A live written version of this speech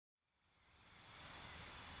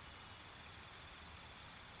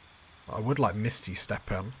I would like Misty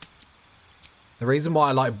Step in. The reason why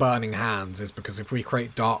I like Burning Hands is because if we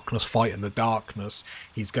create darkness, fight in the darkness,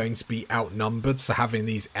 he's going to be outnumbered. So having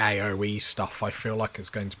these AoE stuff, I feel like it's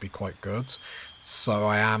going to be quite good. So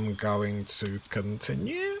I am going to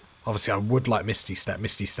continue. Obviously, I would like Misty Step.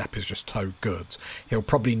 Misty Step is just so good. He'll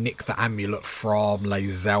probably nick the amulet from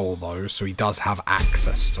Lae'zel, though, so he does have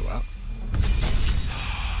access to it.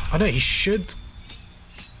 I know, he should...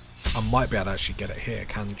 I might be able to actually get it here.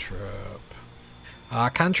 Cantrip.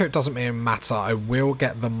 Cantrip doesn't even matter. I will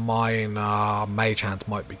get the minor. Mage Hand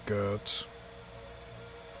might be good.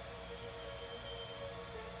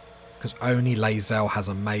 Because only Lae'zel has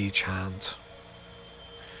a Mage Hand.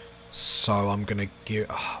 So I'm going to give...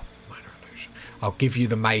 Oh, minor illusion. I'll give you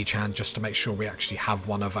the Mage Hand just to make sure we actually have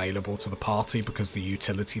one available to the party, because the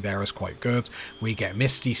utility there is quite good. We get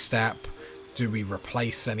Misty Step. Do we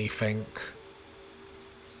replace anything?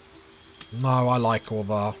 No, I like all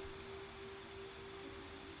the...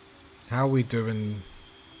 How are we doing?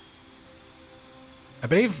 I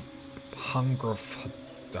believe Hunger of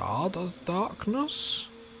Hadar does darkness.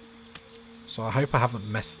 So I hope I haven't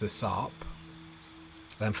messed this up.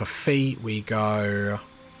 Then for feet we go...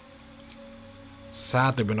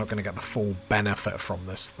 Sadly, we're not going to get the full benefit from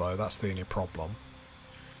this, though. That's the only problem.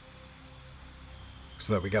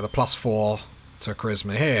 So that we get the +4 to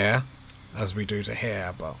charisma here, as we do to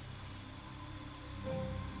here, but...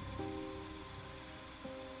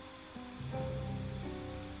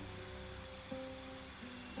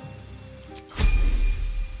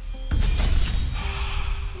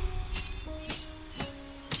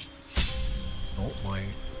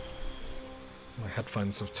 My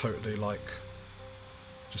headphones have totally, like,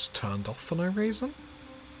 just turned off for no reason.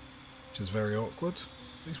 Which is very awkward.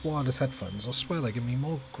 These wireless headphones, I swear they give me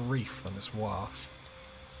more grief than it's worth.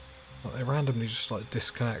 Like, they randomly just, like,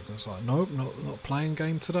 disconnect and it's like, nope, not playing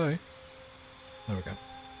game today. There we go.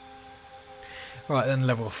 Right, then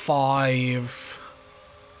level 5.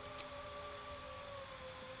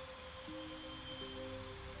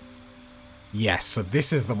 Yes, so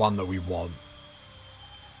this is the one that we want.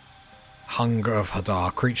 Hunger of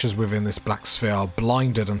Hadar. Creatures within this black sphere are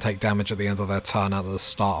blinded and take damage at the end of their turn and at the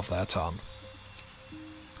start of their turn.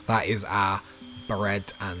 That is our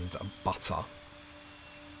bread and butter.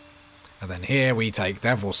 And then here we take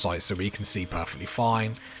Devil's Sight so we can see perfectly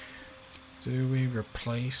fine. Do we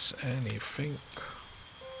replace anything?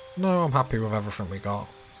 No, I'm happy with everything we got.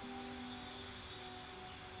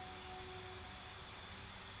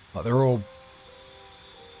 Like, they're all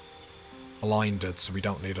blinded, so we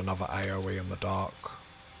don't need another AoE in the dark.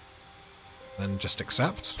 Then just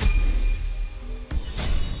accept.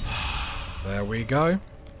 There we go.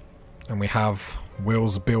 And we have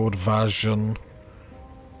Will's build version,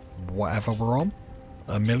 whatever we're on,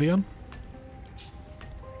 1,000,000.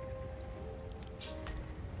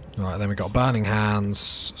 Alright, then we got Burning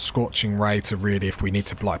Hands, Scorching Ray to really, if we need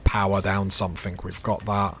to like power down something, we've got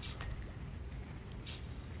that.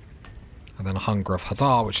 And then Hunger of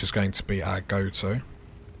Hadar, which is going to be our go-to.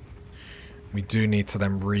 We do need to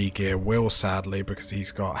then re-gear Will, sadly, because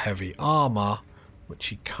he's got heavy armor, which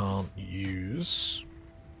he can't use.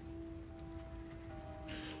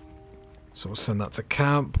 So we'll send that to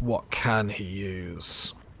camp. What can he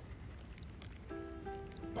use?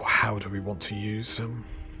 Or how do we want to use him?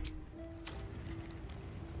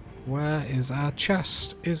 Where is our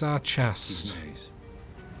chest? Is our chest?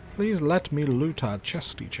 Please let me loot our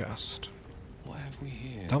chesty chest. What have we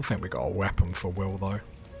here? Don't think we got a weapon for Will, though.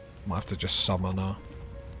 Might have to just summon a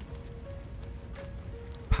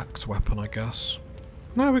packed weapon, I guess.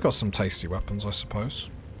 No, we got some tasty weapons, I suppose.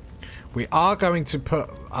 We are going to put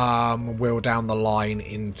Will down the line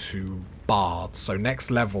into Bard. So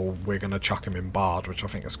next level, we're going to chuck him in Bard, which I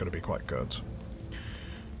think is going to be quite good.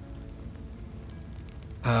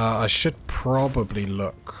 I should probably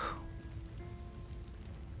look.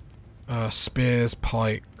 Spears,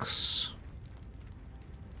 pikes.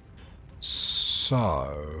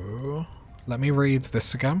 So, let me read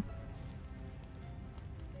this again.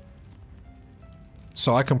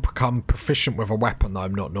 So I can become proficient with a weapon that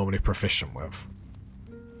I'm not normally proficient with.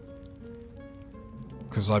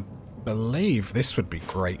 Because I believe this would be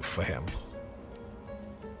great for him.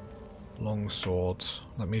 Longsword.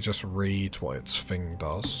 Let me just read what its thing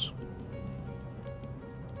does.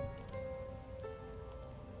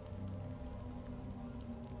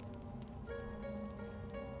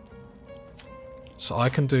 So I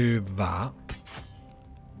can do that.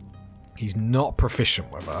 He's not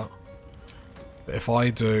proficient with it. But if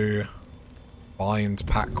I do bind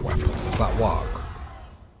pack weapon, does that work?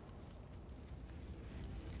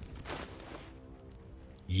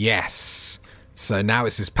 Yes. So now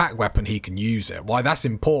it's his pack weapon, he can use it. Why that's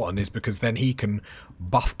important is because then he can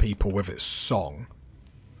buff people with its song.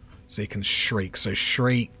 So he can shriek. So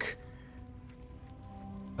shriek,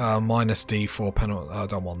 minus D4 penalty. I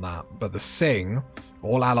don't want that. But the sing,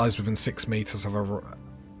 all allies within 6 meters of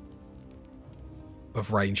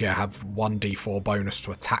range, yeah, have 1d4 bonus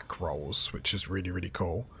to attack rolls, which is really, really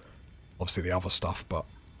cool. Obviously the other stuff, but...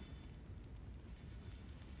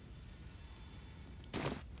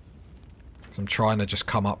 So I'm trying to just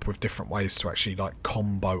come up with different ways to actually, like,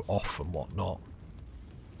 combo off and whatnot.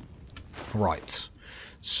 Right.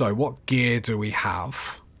 So what gear do we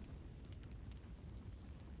have?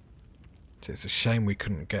 It's a shame we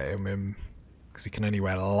couldn't get him in, because he can only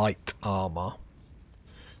wear light armor.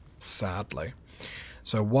 Sadly.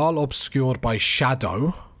 So while obscured by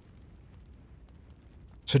shadow...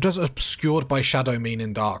 So does obscured by shadow mean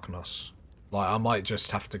in darkness? Like, I might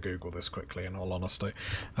just have to Google this quickly, in all honesty.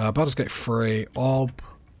 Baldur's Gate 3,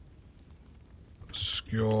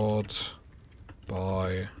 obscured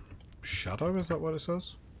by shadow, is that what it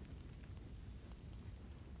says?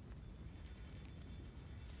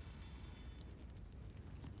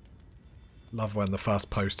 Love when the first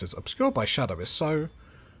post is obscured by shadow is so...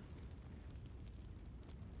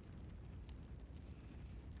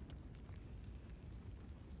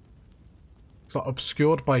 It's like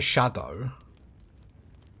obscured by shadow.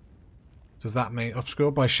 Does that mean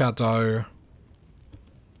obscured by shadow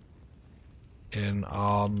in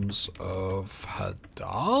arms of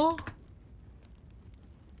Hadar?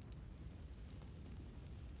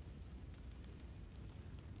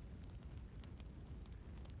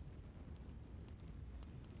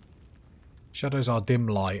 Shadows are dim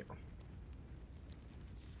light.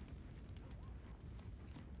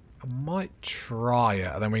 I might try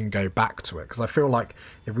it and then we can go back to it, because I feel like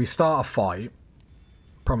if we start a fight,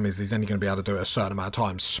 problem is he's only going to be able to do it a certain amount of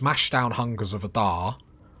time. Smash down Hungers of Hadar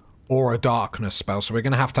or a darkness spell, so we're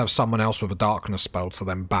going to have someone else with a darkness spell to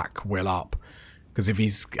then back Will up, because if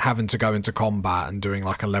he's having to go into combat and doing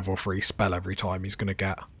like a level 3 spell every time, he's going to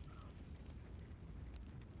get...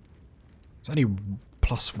 It's only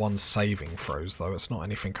 +1 saving throws though, it's not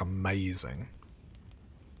anything amazing.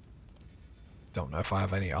 Don't know if I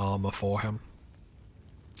have any armor for him.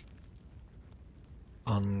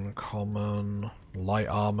 Uncommon. Light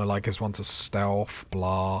armor, like his one to stealth,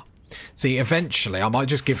 blah. See, eventually I might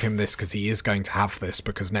just give him this because he is going to have this,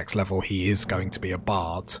 because next level he is going to be a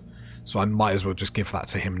bard. So I might as well just give that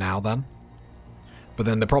to him now then. But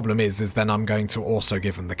then the problem is then I'm going to also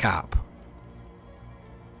give him the cap.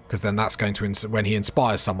 Because then that's going to, when he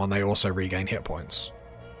inspires someone, they also regain hit points.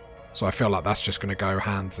 So I feel like that's just going to go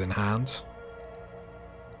hands in hand.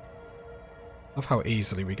 Love how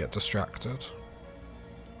easily we get distracted.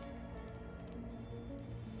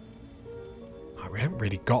 We haven't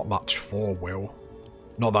really got much for Will.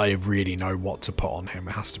 Not that I really know what to put on him,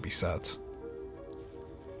 it has to be said.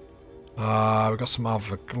 We've got some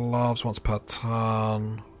other gloves, once per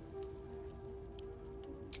turn.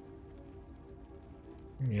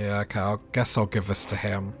 Yeah, okay, I guess I'll give this to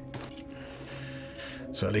him.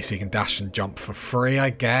 So at least he can dash and jump for free, I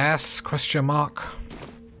guess? Question mark.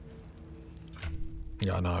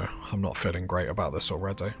 Yeah, I know. I'm not feeling great about this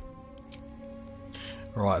already.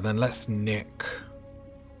 Right, then let's nick.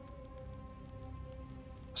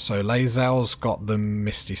 So Lae'zel's got the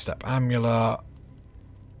Misty Step Amulet.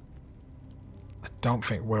 I don't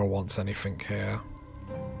think Will wants anything here.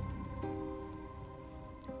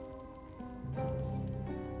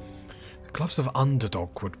 The Gloves of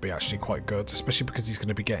Underdog would be actually quite good, especially because he's going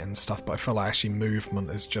to be getting stuff, but I feel like actually movement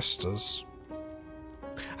is just as...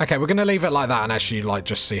 Okay, we're going to leave it like that and actually like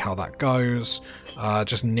just see how that goes.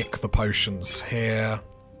 Just nick the potions here.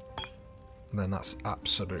 And then that's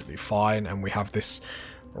absolutely fine. And we have this...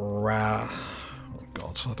 Oh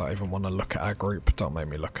God, I don't even want to look at our group. Don't make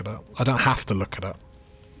me look at it. I don't have to look at it.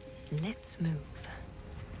 Let's move.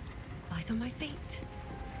 Light on my feet.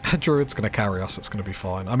 Druid's going to carry us. It's going to be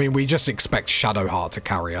fine. I mean, we just expect Shadowheart to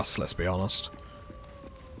carry us, let's be honest.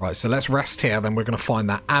 Right, so let's rest here, then we're going to find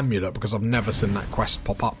that amulet, because I've never seen that quest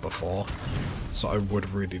pop up before. So I would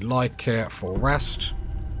really like it for rest.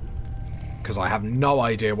 Because I have no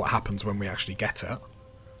idea what happens when we actually get it.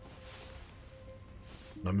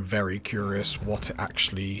 And I'm very curious what it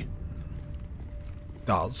actually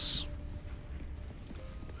does.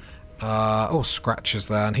 Oh, Scratch is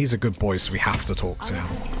there, and he's a good boy, so we have to talk to him.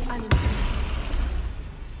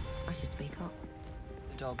 I should speak up.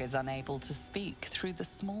 The dog is unable to speak through the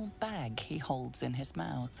small bag he holds in his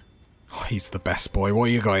mouth. Oh, he's the best boy. What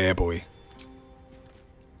you got here, boy?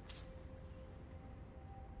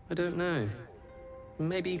 I don't know.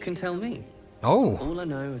 Maybe you can tell me. Oh, All I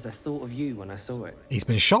know is I thought of you when I saw it. he's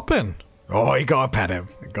been shopping. Oh, you gotta pet him.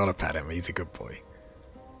 You gotta pet him. He's a good boy.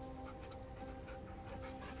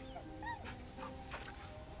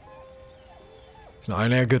 He's not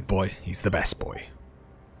only a good boy, he's the best boy.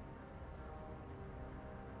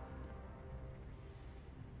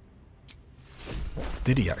 What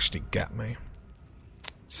did he actually get me?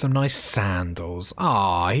 Some nice sandals.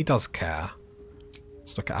 Ah, he does care.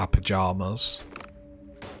 Let's look at our pajamas.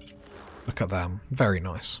 Look at them. Very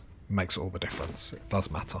nice. Makes all the difference. It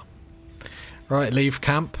does matter. Right, leave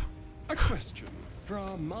camp. A question for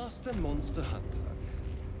our master monster hunter.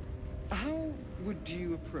 How would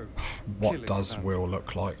you approach What killing does that? Will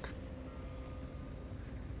look like?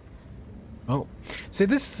 Oh, see,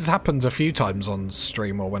 this has happened a few times on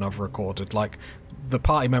stream or when I've recorded. Like, the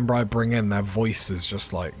party member I bring in, their voices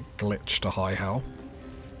just like glitch to high hell.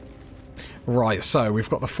 Right, so we've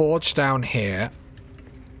got the forge down here,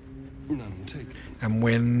 None taken. and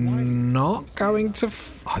we're not going to.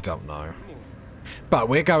 I don't know, but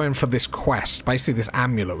we're going for this quest. Basically, this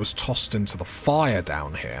amulet was tossed into the fire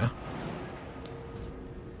down here,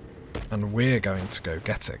 and we're going to go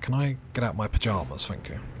get it. Can I get out my pajamas? Thank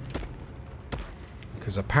you.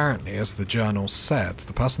 Because apparently, as the journal said,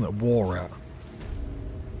 the person that wore it...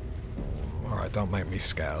 Alright, don't make me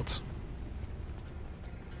scared.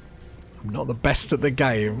 I'm not the best at the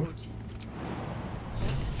game.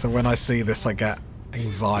 So when I see this, I get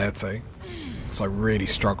anxiety. So I really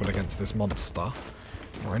struggled against this monster.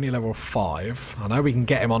 We're only level 5. I know we can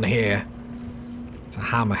get him on here to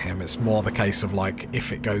hammer him. It's more the case of, like,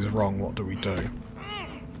 if it goes wrong, what do we do?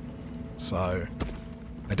 So...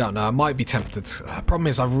 I don't know, I might be tempted. The problem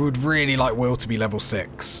is I would really like Will to be level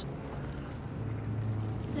 6.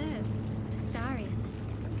 So, Astarion,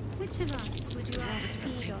 which of us would you rather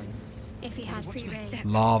feed on if he had free reign?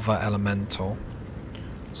 Lava Elemental.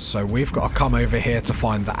 So we've got to come over here to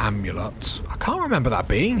find the amulet. I can't remember that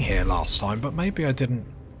being here last time, but maybe I didn't.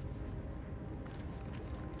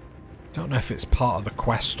 Don't know if it's part of the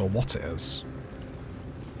quest or what it is.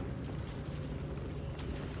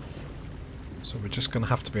 So we're just going to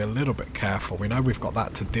have to be a little bit careful. We know we've got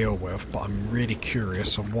that to deal with, but I'm really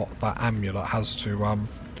curious on what that amulet has to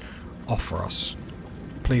offer us.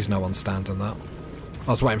 Please no one stand in that. I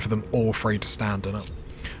was waiting for them all three to stand in it.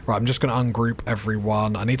 Right, I'm just going to ungroup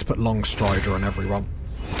everyone. I need to put Long Strider on everyone.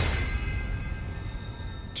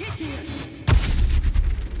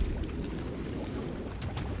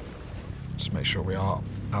 Just make sure we are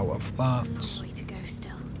out of that. Way to go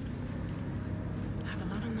still. I have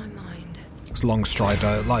a lot on my mind. It's Long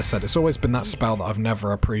Strider. Like I said, it's always been that spell that I've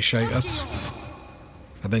never appreciated.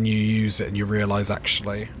 And then you use it and you realise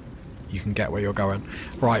actually you can get where you're going.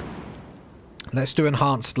 Right. Let's do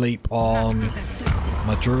Enhanced Leap on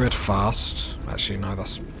my Druid first. Actually, no,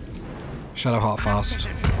 that's Shadowheart first.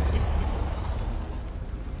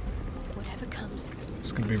 Whatever comes.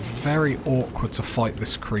 It's going to be very awkward to fight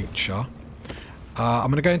this creature.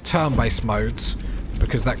 I'm going to go in turn-based mode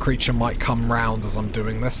because that creature might come round as I'm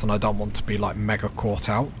doing this and I don't want to be like mega caught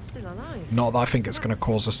out. Still alive. Not that I think it's going to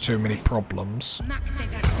cause us too many problems.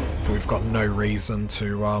 But we've got no reason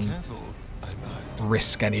to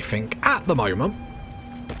risk anything at the moment.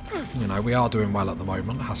 You know, we are doing well at the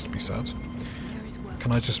moment, it has to be said. There is work.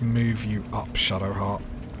 Can I just move you up, Shadowheart?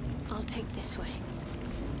 I'll take this way.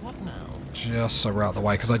 Just so we're out of the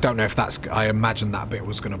way, because I don't know if that's... I imagine that bit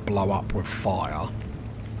was going to blow up with fire.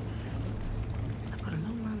 I've got a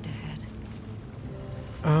long road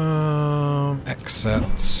ahead.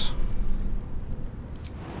 Exit.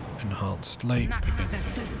 Enhanced Leap.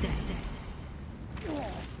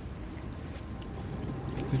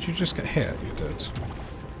 Did you just get hit? You did.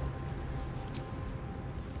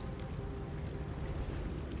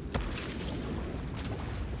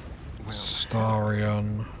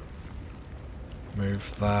 Starion.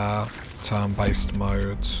 Move there. Turn-based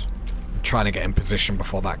mode. I'm trying to get in position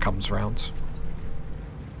before that comes round.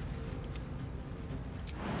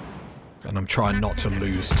 And I'm trying not to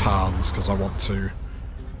lose turns because I want to,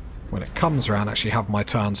 when it comes around, actually have my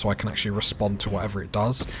turn so I can actually respond to whatever it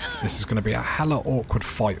does. This is going to be a hella awkward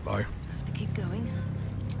fight though. Have to keep going.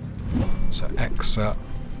 So exit.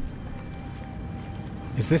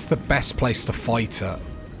 Is this the best place to fight it?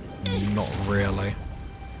 Not really.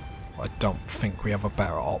 I don't think we have a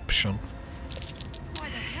better option. Why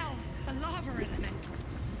the hell's a lava elemental?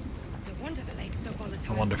 No wonder the lake's so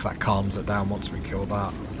volatile. I wonder if that calms it down once we kill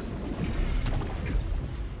that.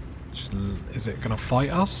 Is it going to fight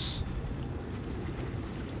us?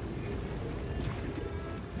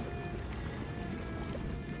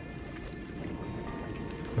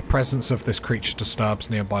 The presence of this creature disturbs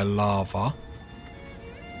nearby lava.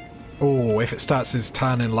 Oh, if it starts its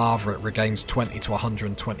turn in lava, it regains 20 to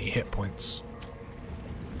 120 hit points.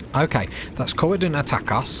 Okay, that's cool. It didn't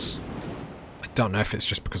attack us. I don't know if it's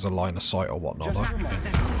just because of line of sight or whatnot, though. It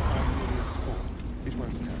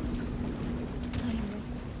won't count.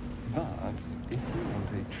 But if you want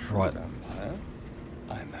a true vampire,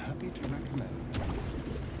 I'm happy to recommend.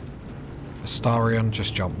 Astarion,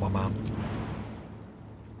 just jump, my man.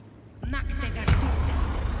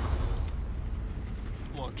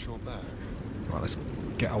 Watch your back. Right, let's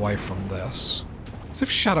get away from this. As if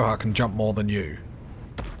Shadowheart can jump more than you.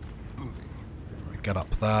 Moving. Right, get up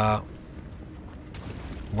there.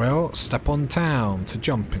 Well, step on town to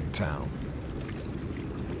jumping town.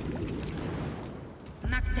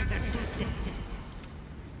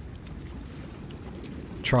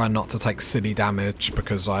 Try not to take silly damage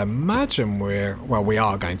because I imagine we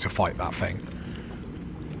are going to fight that thing.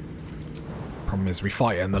 Problem is we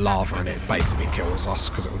fight it in the lava and it basically kills us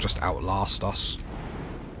because it will just outlast us.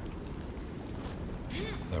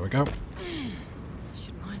 There we go.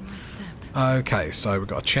 Should mind my step. Okay, so we've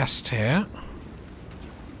got a chest here.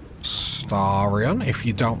 Starion, if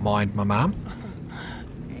you don't mind, my man.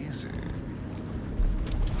 Easy.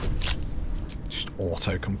 Just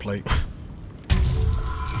auto-complete.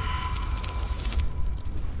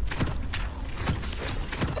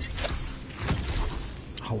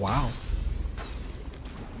 Oh, wow.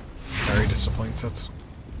 Very disappointed.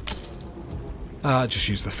 Just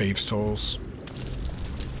use the thieves' tools.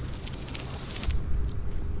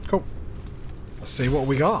 Cool. Let's see what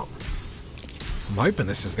we got. I'm hoping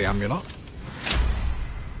this is the amulet.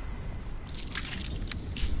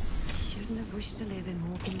 Shouldn't have wished to live in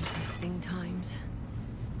more interesting times.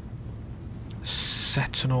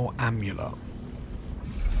 Sentinel amulet.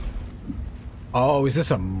 Oh, is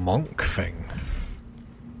this a monk thing?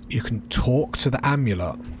 You can talk to the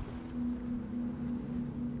amulet.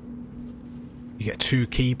 You get 2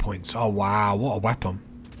 key points. Oh wow, what a weapon.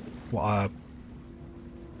 What a...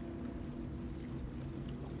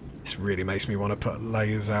 This really makes me want to put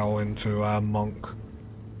Lae'zel into monk.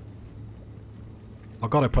 I've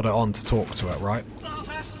got to put it on to talk to it, right?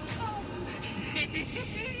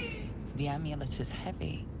 The amulet is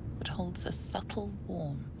heavy, but holds a subtle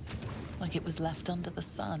warmth, like it was left under the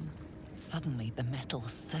sun. Suddenly, the metal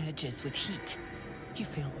surges with heat. You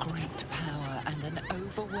feel great power and an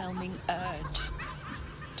overwhelming urge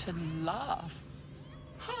to laugh.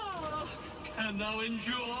 Can thou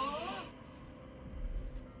endure?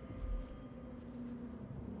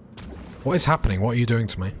 What is happening? What are you doing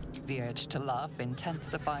to me? The urge to laugh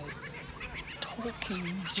intensifies. Talking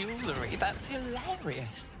jewelry, that's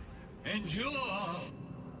hilarious. Endure!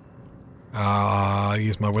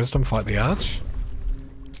 Use my wisdom, fight the urge.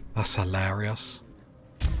 That's hilarious.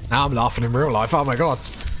 Now I'm laughing in real life. Oh my god.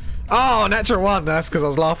 Oh, natural 1. That's because I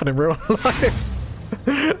was laughing in real life.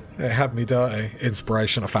 It had me dirty.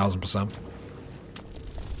 Inspiration 1000%.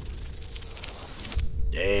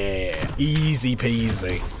 Yeah. Easy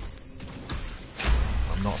peasy.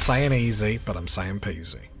 I'm not saying easy, but I'm saying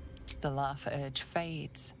peasy. The laugh urge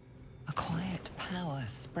fades. A quiet power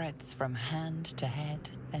spreads from hand to head,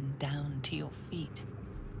 then down to your feet.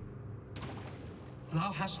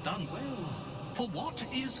 Thou hast done well. For what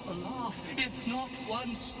is a laugh, if not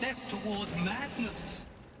one step toward madness?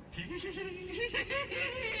 Thou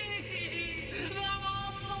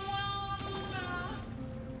art the one!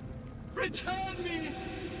 Return me,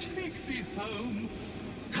 take me home,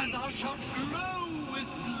 and thou shalt glow with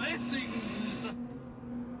blessings.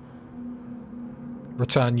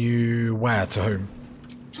 Return you where? To whom?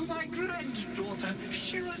 To thy granddaughter,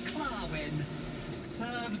 Shira Clarwen.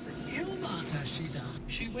 Serves Ilmata, she does.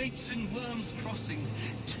 She waits in Worm's Crossing.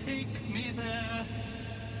 Take me there,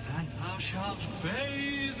 and thou shalt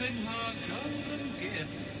bathe in her golden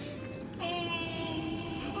gifts.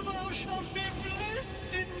 Oh, thou shalt be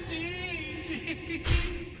blessed indeed.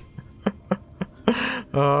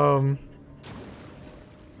 Well,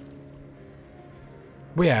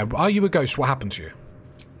 yeah, are you a ghost? What happened to you?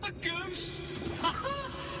 A ghost?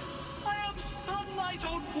 I am sunlight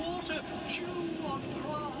on water, dew on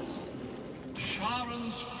grass.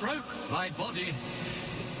 Sharons broke my body,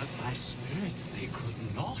 but my spirits they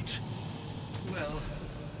could not. Well,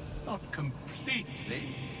 not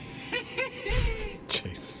completely.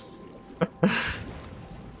 Jesus.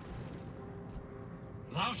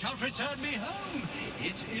 Thou shalt return me home.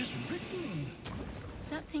 It is written.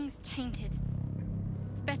 That thing's tainted.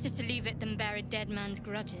 Better to leave it than bear a dead man's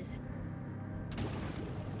grudges.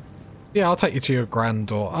 Yeah, I'll take you to your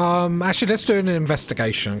granddaughter. Actually, let's do an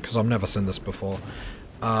investigation, because I've never seen this before.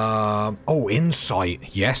 Oh,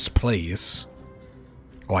 insight. Yes, please.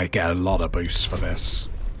 Oh, I get a lot of boosts for this.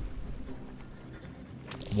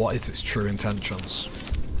 What is its true intentions?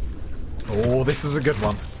 Oh, this is a good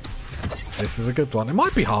one. This is a good one. It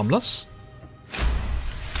might be harmless.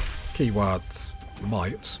 Keyword,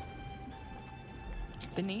 might.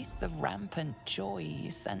 Beneath the rampant joy,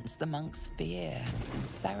 you sense the monk's fear and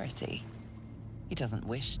sincerity. He doesn't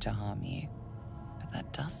wish to harm you, but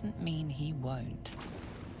that doesn't mean he won't.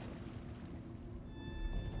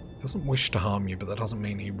 Doesn't wish to harm you, but that doesn't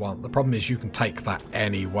mean he won't. The problem is you can take that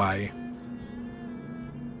anyway.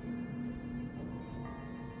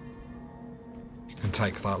 You can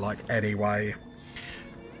take that, like, anyway.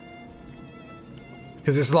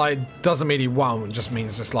 Because it's like, doesn't mean he won't, it just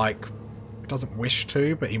means it's like, he doesn't wish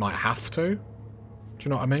to, but he might have to. Do you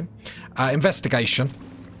know what I mean? Investigation.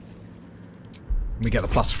 We get the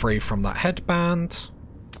 +3 from that headband.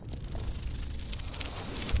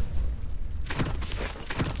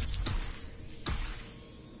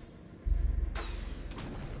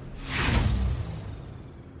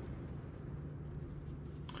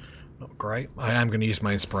 Not great. I am going to use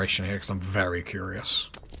my inspiration here because I'm very curious.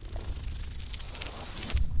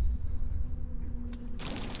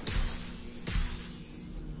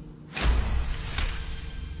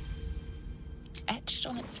 Etched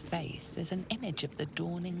on its face is an image of the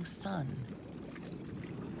dawning sun.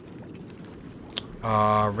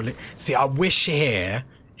 Really? See, I wish here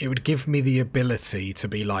it would give me the ability to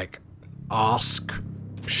be like, ask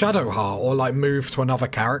Shadowheart or like move to another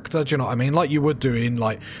character. Do you know what I mean? Like you would do in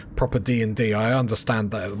like proper D&D. I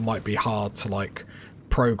understand that it might be hard to like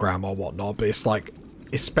program or whatnot, but it's like,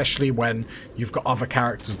 especially when you've got other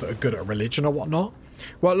characters that are good at religion or whatnot.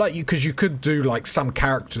 Well, like because you could do like some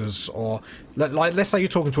characters, or like let's say you're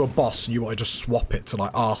talking to a boss and you want to just swap it to like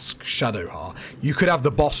ask Shadowheart. You could have the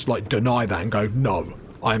boss like deny that and go, no,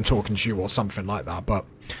 I am talking to you, or something like that. But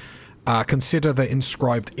consider the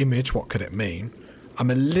inscribed image. What could it mean? I'm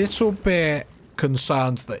a little bit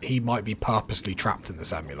concerned that he might be purposely trapped in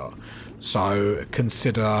this amulet. So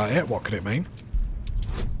consider it. What could it mean?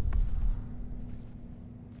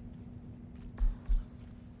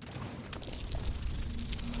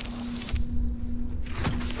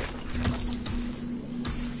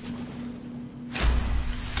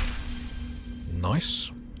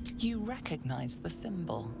 Nice. You recognize the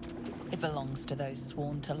symbol. It belongs to those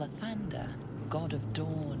sworn to Lathander, god of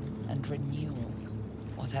dawn and renewal.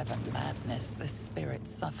 Whatever madness this spirit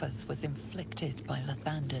suffers was inflicted by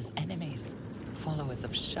Lathander's enemies, followers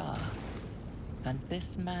of Shah. And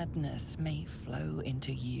this madness may flow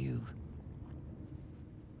into you.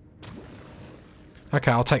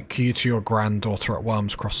 Okay, I'll take you to your granddaughter at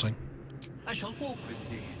Worm's Crossing. I shall walk with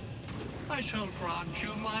thee. I shall grant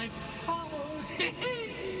you my power.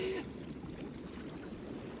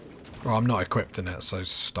 Well, I'm not equipped in it, so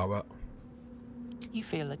stow it. You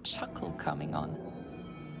feel a chuckle coming on,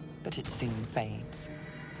 but it soon fades.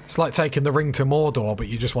 It's like taking the ring to Mordor, but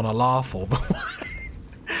you just want to laugh all the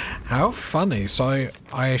way. How funny. So,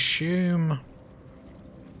 I assume...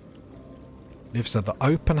 lives at the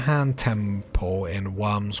Open Hand Temple in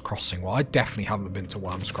Worm's Crossing. Well, I definitely haven't been to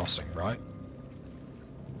Worm's Crossing, right?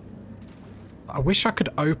 I wish I could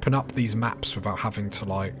open up these maps without having to,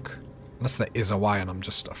 like... unless there is a way and I'm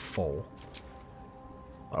just a fool.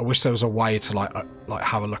 I wish there was a way to, like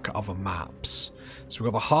have a look at other maps. So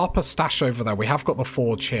we've got the Harper stash over there. We have got the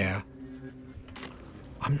forge here.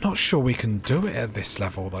 I'm not sure we can do it at this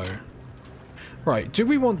level, though. Right, do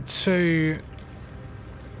we want to...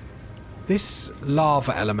 this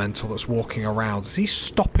lava elemental that's walking around, is he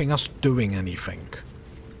stopping us doing anything?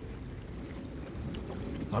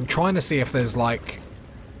 I'm trying to see if there's like...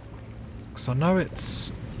 because I know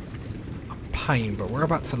it's a pain, but we're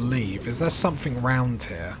about to leave. Is there something around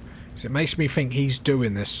here? Because it makes me think he's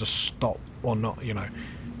doing this to stop, or not, you know.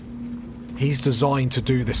 He's designed to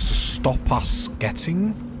do this to stop us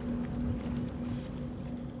getting.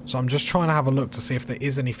 So I'm just trying to have a look to see if there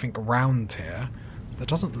is anything around here. There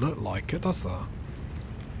doesn't look like it, does there?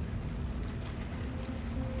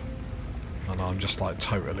 I know, I'm just like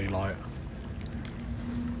totally like...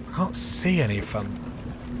 I can't see anything.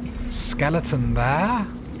 Skeleton there?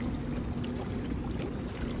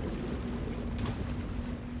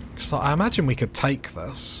 So I imagine we could take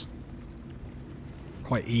this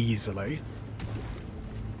quite easily.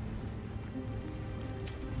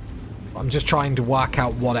 I'm just trying to work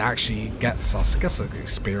out what it actually gets us. I guess it's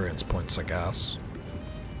experience points, I guess.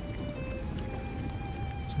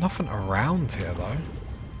 There's nothing around here, though.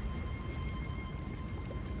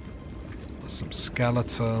 There's some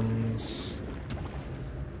skeletons.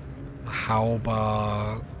 A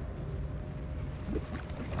halberd.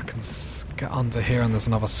 I can get under here and there's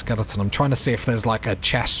another skeleton. I'm trying to see if there's like a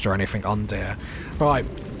chest or anything under here. Right.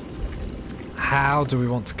 how do we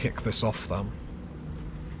want to kick this off then?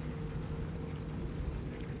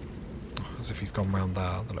 As if he's gone round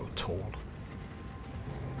there, the little tool.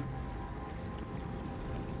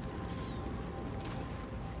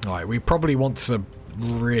 Alright, we probably want to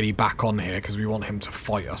really back on here because we want him to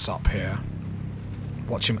fight us up here.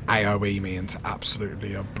 Watch him AoE me into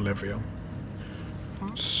absolutely oblivion.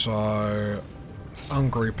 So, let's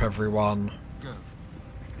ungroup everyone.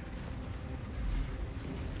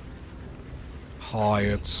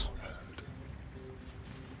 Hide.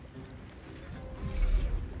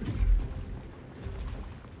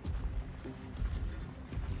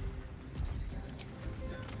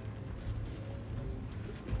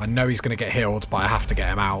 I know he's going to get healed, but I have to get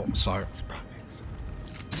him out, so...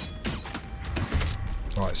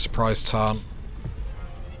 Right, surprise turn.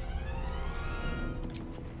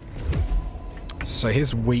 So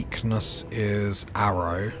his weakness is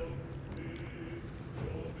arrow.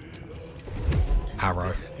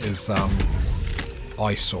 Arrow is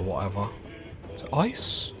ice or whatever. Is it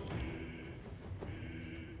ice?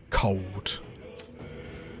 Cold.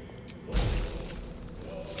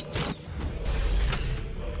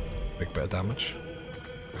 Big bit of damage.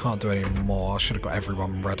 Can't do any more. I should have got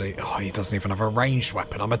everyone ready. Oh, he doesn't even have a ranged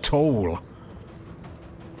weapon. I'm a tool.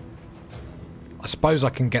 I suppose I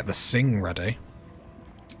can get the Sing ready.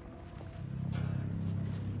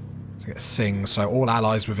 So get Sing. So all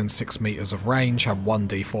allies within 6 meters of range have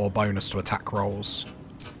 1d4 bonus to attack rolls.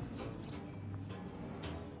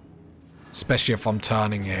 Especially if I'm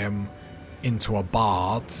turning him into a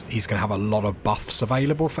bard, he's going to have a lot of buffs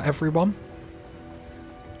available for everyone.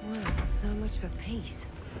 So much for peace.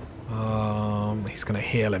 He's going to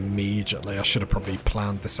heal immediately. I should have probably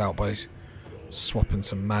planned this out by swapping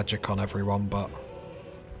some magic on everyone, but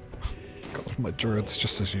God, my druid's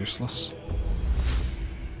just as useless.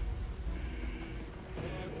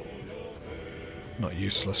 Not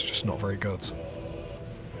useless, just not very good.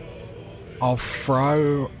 I'll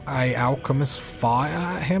throw a alchemist fire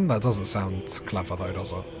at him. That doesn't sound clever though,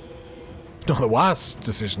 does it? Not the worst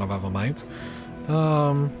decision I've ever made.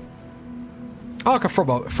 Oh, I can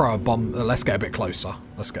throw a bomb. Let's get a bit closer.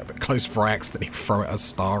 Let's get a bit closer before I accidentally throw it as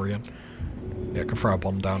Starian. Yeah, I can throw a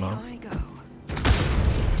bomb down now.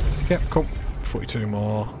 Yep, cool. 42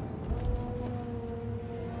 more.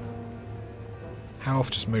 Health,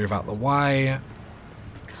 just move out the way.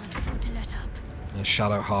 Can't afford to let up. And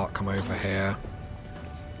Shadowheart come over here.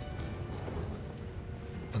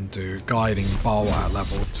 And do Guiding Bolt at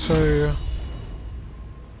level 2.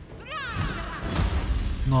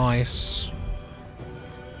 Nice.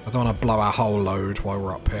 I don't want to blow our whole load while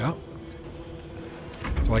we're up here.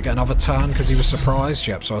 Do I get another turn because he was surprised?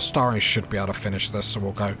 Yep, so Astarion should be able to finish this, so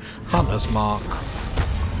we'll go Hunter's Mark.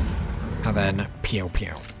 And then Pew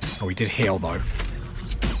Pew. Oh, we did heal though.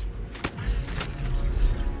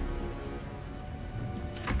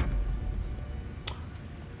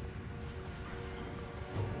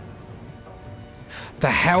 The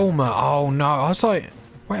helmet! Oh no, I was like,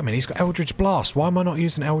 wait a minute, he's got Eldritch Blast. Why am I not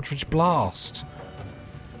using Eldritch Blast?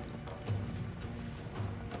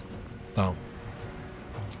 Don't.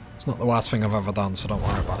 It's not the worst thing I've ever done, so don't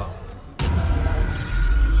worry about it.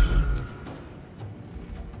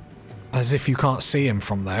 As if you can't see him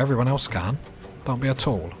from there, everyone else can. Don't be a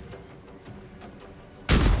tool.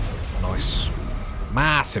 Nice.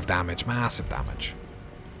 Massive damage, massive damage.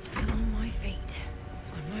 Still on my feet.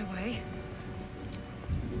 On my way.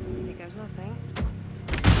 Here goes nothing.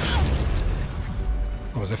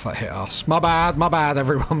 Oh, as if that hit us. My bad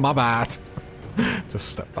everyone, my bad. Just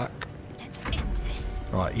step back. Let's end this.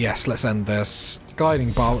 Right, yes, let's end this.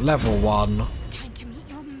 Guiding Bolt, level 1. Time to meet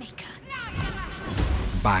your maker.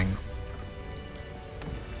 Bang.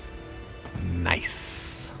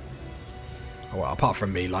 Nice. Oh, well, apart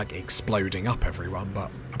from me, like, exploding up everyone,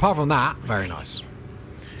 but apart from that, very nice.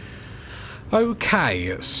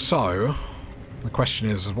 Okay, so the question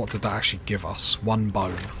is what did that actually give us? 1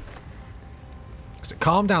 bone. Because it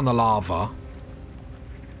calmed down the lava.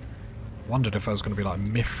 Wondered if there was going to be like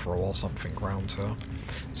mithril or something around here.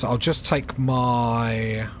 So I'll just take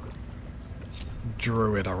my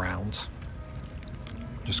druid around.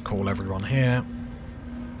 Just call everyone here.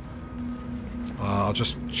 I'll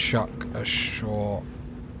just chuck a short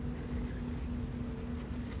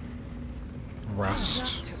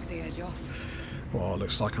rest. Took the edge off. Well, it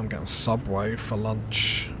looks like I'm getting Subway for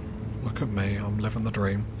lunch. Look at me, I'm living the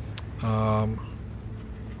dream. Have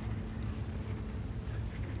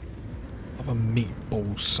a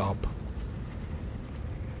meatball sub.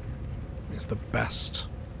 It's the best.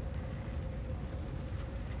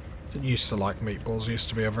 Didn't used to like meatballs. Used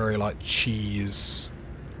to be a very like cheese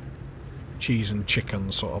and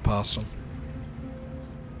chicken sort of person.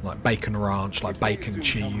 Like bacon ranch, like bacon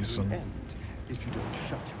cheese and... If you don't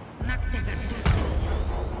shut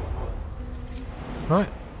Right,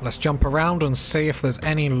 let's jump around and see if there's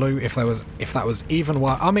any loot, if that was even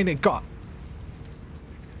worth... I mean, it got...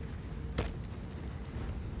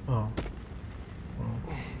 Oh. Well,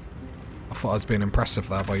 I thought I was being impressive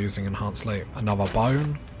there by using enhanced leap. Another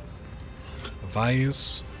bone. A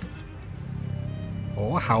vase.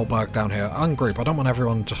 Oh, a halberd down here. Ungroup, I don't want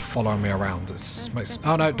everyone just following me around. It's makes...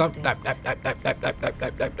 Oh no, don't... No.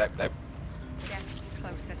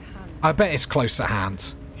 I bet it's close at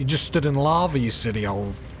hand. You just stood in lava, you silly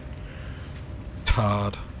old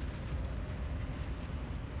turd.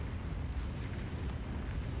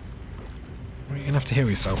 Well, you're gonna have to heal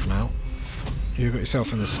yourself now. You got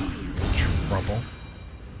yourself in this trouble.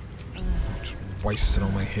 Just wasting all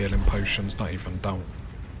my healing potions. Not even, don't.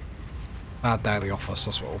 Bad day at the office,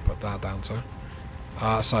 that's what we'll put that down to.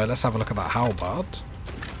 So let's have a look at that halberd.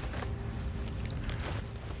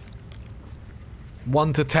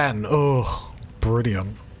 1 to 10. Oh,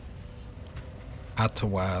 brilliant. Add to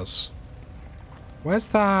wares. Where's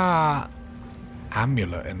that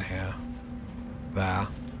amulet in here? There.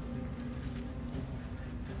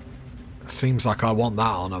 Seems like I want that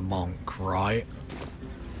on a monk, right?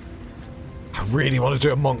 I really want to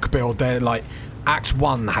do a monk build there. Like, Act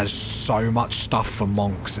 1 has so much stuff for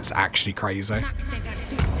monks, it's actually crazy.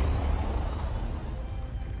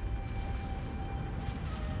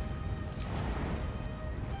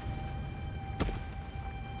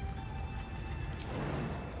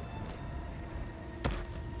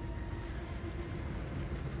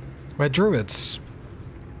 We're druids.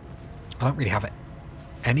 I don't really have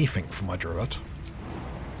anything for my druid.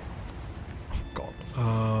 Oh god.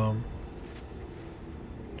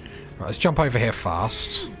 Right, let's jump over here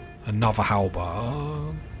fast. Another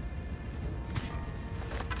halberd.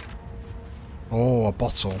 Oh, a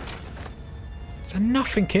bottle. Is there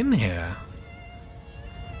nothing in here?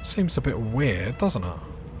 Seems a bit weird, doesn't it?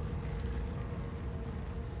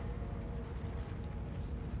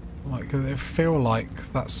 Like, I feel like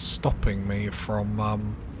that's stopping me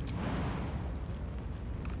from,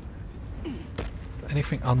 Is there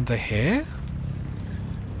anything under here?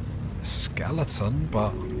 A skeleton,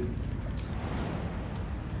 but...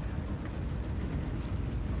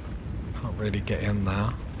 Can't really get in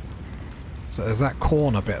there. So there's that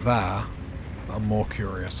corner bit there that I'm more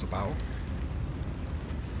curious about.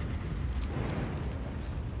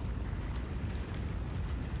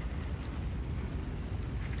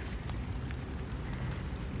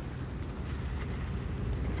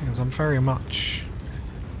 Because I'm very much...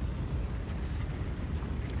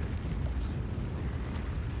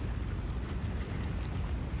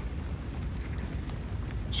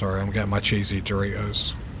 Sorry, I'm getting my cheesy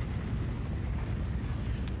Doritos.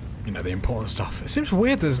 You know, the important stuff. It seems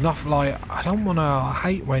weird there's nothing, like, I don't want to... I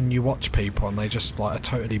hate when you watch people and they just, like, are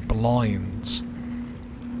totally blind.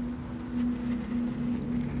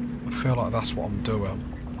 I feel like that's what I'm doing.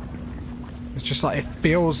 It's just like, it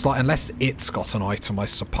feels like, unless it's got an item, I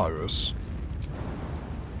suppose.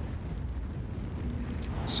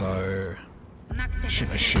 So, I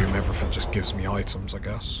shouldn't assume everything just gives me items, I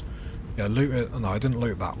guess. Yeah, loot it. No, I didn't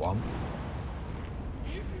loot that one.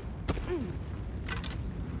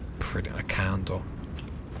 Pretty a candle.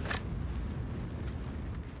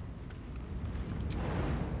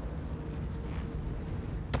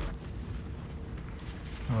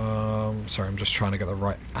 Sorry, I'm just trying to get the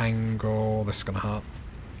right angle. This is gonna hurt.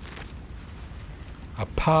 A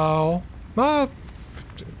pearl. Ah.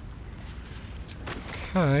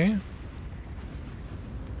 Okay.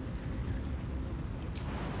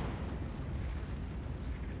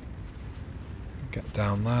 Get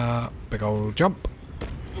down there. Big old jump.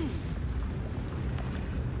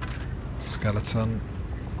 Skeleton.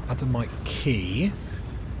 Add my key.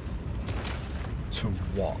 To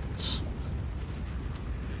what?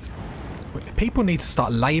 People need to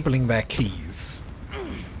start labelling their keys.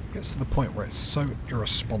 It gets to the point where it's so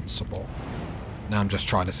irresponsible. Now I'm just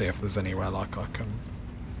trying to see if there's anywhere like I can...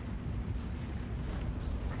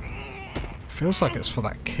 Feels like it's for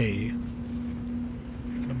that key.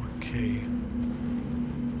 Get my key.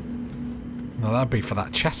 No, that'd be for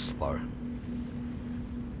that chest though.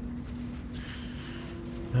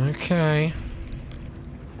 Okay.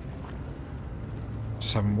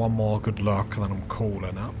 Just having one more good look and then I'm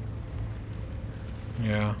calling up.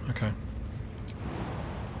 Yeah, okay.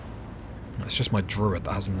 It's just my druid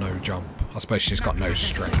that has no jump. I suppose she's got no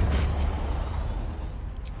strength.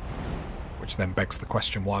 Which then begs the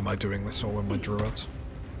question, why am I doing this all with my druid?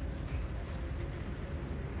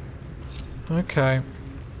 Okay.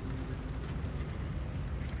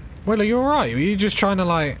 Will, are you alright? Are you just trying to,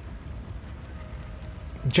 like,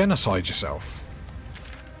 genocide yourself?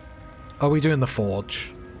 Are we doing the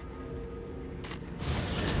forge?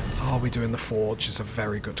 Are we doing the forge is a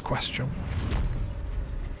very good question.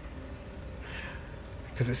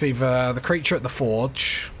 Because it's either the creature at the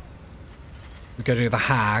forge, we go to the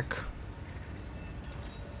hag,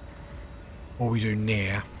 or we do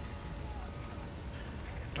near.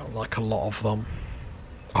 Don't like a lot of them.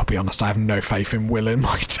 I'll be honest, I have no faith in Will in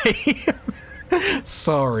my team.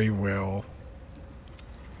 Sorry, Will.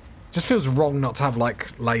 Just feels wrong not to have,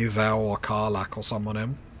 like, Lae'zel or Karlach or someone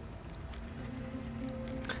in.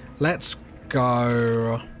 Let's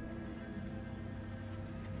go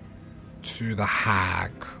to the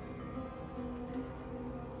hag.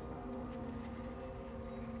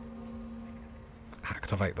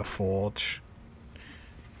 Activate the forge.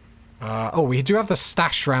 Oh, we do have the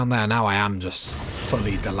stash round there. Now I am just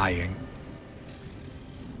fully delaying.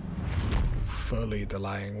 Fully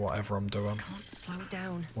delaying whatever I'm doing. Can't slow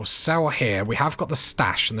down. We'll sell here. We have got the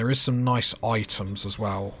stash and there is some nice items as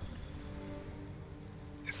well.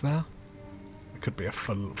 Is there? It could be a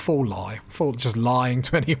full lie. Full just lying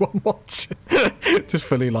to anyone watching. Just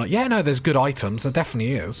fully like, yeah, no, there's good items. There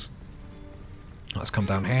definitely is. Let's come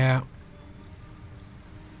down here.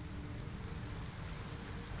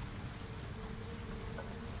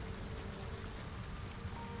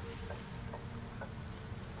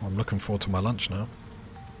 I'm looking forward to my lunch now.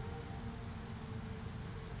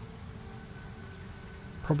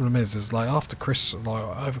 Problem is like after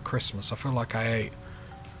over Christmas, I feel like I ate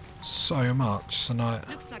so much, so now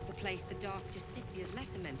Looks like the place the Dark Justicia's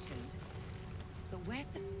letter mentioned. But where's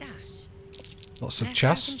the stash? lots of Left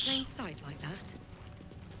out in chests. plain sight like that?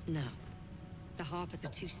 No. The Harpers are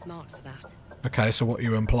too smart for that. Okay, so what are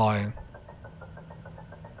you implying?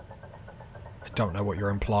 I don't know what you're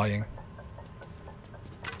implying.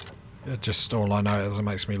 Just all I know is it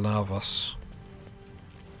makes me nervous.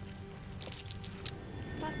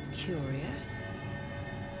 That's curious.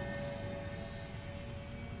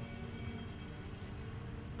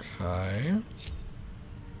 Okay.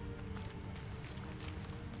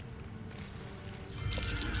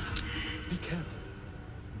 Be careful.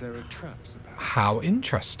 There are traps about. How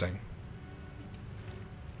interesting.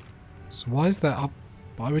 So why is that up?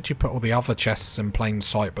 Why would you put all the other chests in plain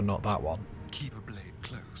sight but not that one? Keep a blade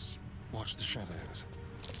close. Watch the shadows.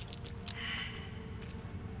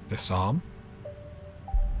 Disarm.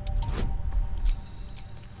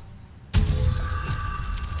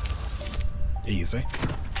 Easy.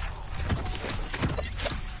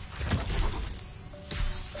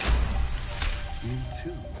 You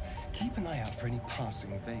too. Keep an eye out for any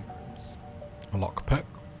passing vagrants. A lockpick.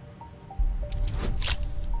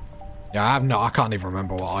 Yeah, I can't even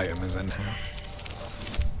remember what item is in here.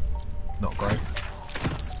 Not great.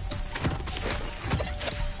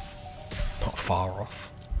 Not far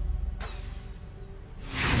off.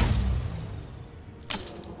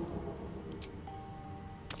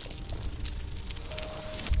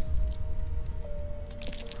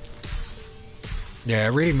 Yeah,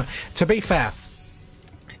 really. To be fair,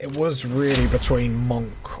 it was really between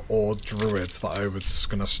monk or druids that I was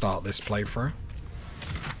going to start this playthrough.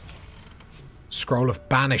 Scroll of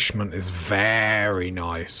Banishment is very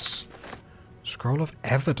nice. Scroll of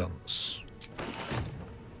Evidence.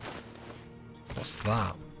 What's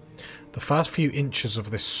that? The first few inches of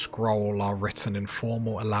this scroll are written in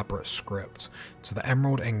formal, elaborate script. To the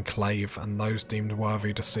Emerald Enclave and those deemed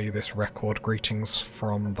worthy to see this record, greetings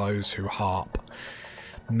from those who harp.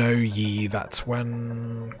 Know ye that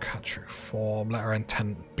when Catru form, let our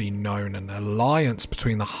intent be known, an alliance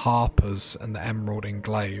between the Harpers and the Emerald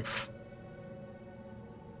Enclave.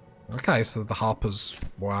 Okay, so the Harpers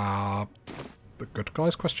were the good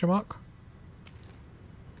guys, question mark?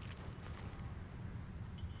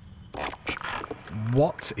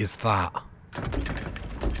 What is that?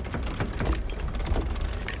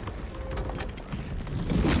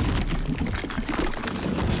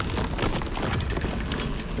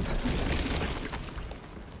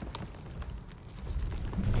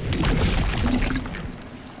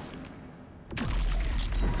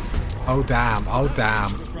 Oh damn, oh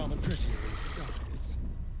damn.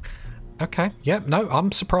 Okay, yep, no,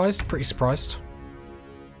 I'm surprised, pretty surprised.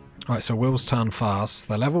 Alright, so Will's turn first.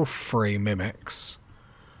 They're level 3 mimics.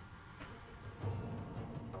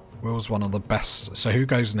 Will's one of the best. So who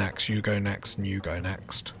goes next? You go next and you go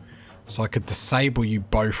next. So I could disable you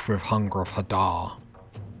both with Hunger of Hadar.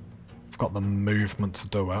 I've got the movement to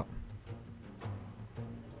do it.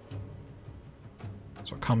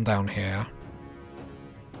 So come down here.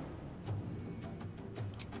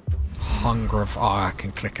 Hunger of... Oh, I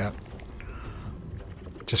can click it.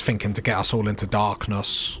 Just thinking to get us all into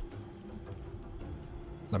darkness.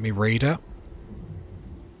 Let me read it.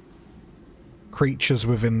 Creatures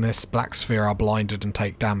within this black sphere are blinded and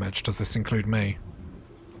take damage. Does this include me?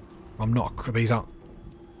 I'm not. These aren't.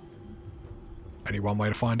 Only one way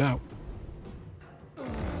to find out.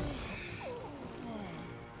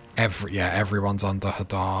 Everyone's under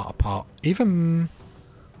Hadar apart. Even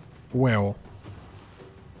Will.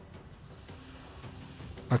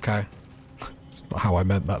 Okay. It's not how I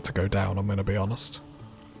meant that to go down, I'm gonna be honest.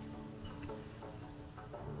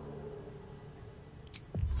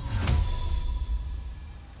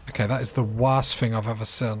 Okay, that is the worst thing I've ever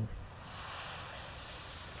seen.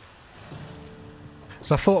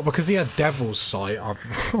 So I thought because he had Devil's Sight, I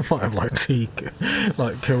might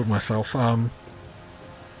have killed myself. I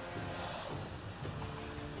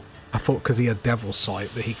thought because he had Devil's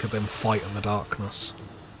Sight that he could then fight in the darkness.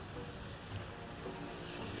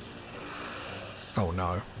 Oh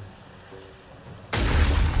no.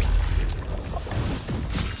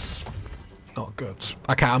 Not good.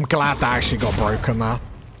 Okay, I'm glad that actually got broken there.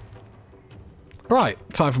 Right,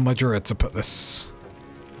 time for my druid to put this.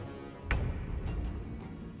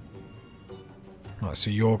 Right, so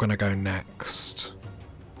you're gonna go next.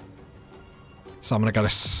 So I'm gonna go to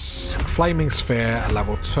Flaming Sphere at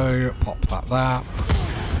level 2, pop that there.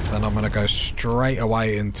 Then I'm gonna go straight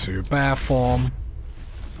away into bear form.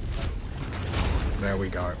 There we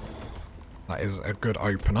go. That is a good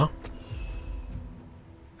opener.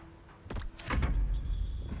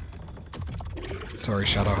 Sorry,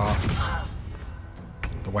 Shadowheart.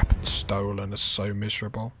 The weapon stolen is so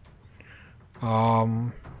miserable.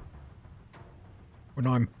 We're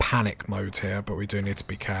not in panic mode here, but we do need to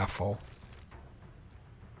be careful.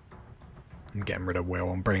 I'm getting rid of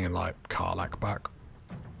Will. I'm bringing like Karlach back.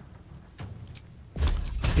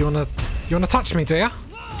 You wanna touch me, do ya?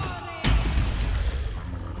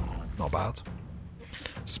 Not bad.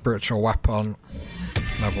 Spiritual weapon,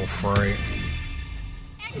 level 3.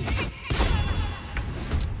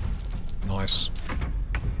 Nice.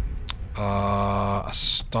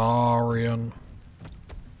 Astarian.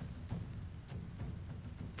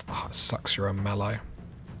 Oh, it sucks you're a melee.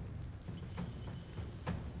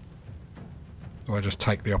 Do I just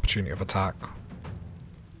take the opportunity of attack?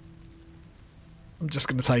 I'm just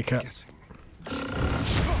gonna take it.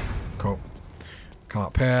 Cool. Come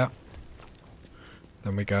up here.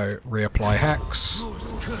 Then we go reapply Hex.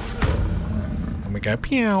 And we go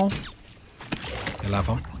pew.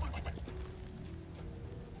 11.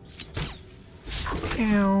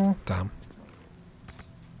 Pew. Damn.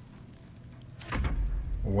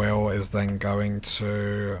 Will is then going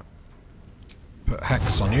to put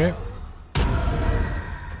Hex on you.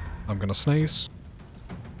 I'm gonna sneeze.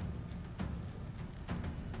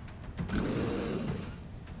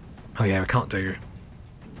 Oh yeah, we can't do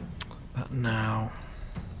that now.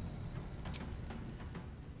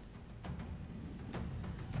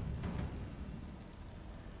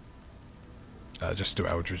 Just do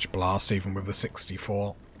Eldritch Blast, even with the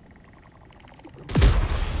 64.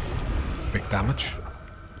 Big damage.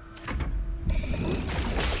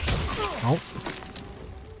 Oh.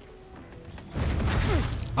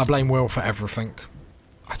 I blame Will for everything.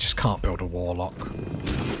 I just can't build a Warlock.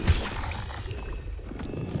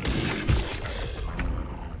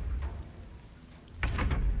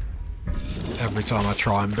 Every time I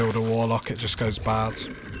try and build a Warlock, it just goes bad.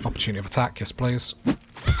 Opportunity of attack, yes please.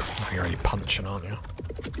 Oh, you're only punching, aren't you?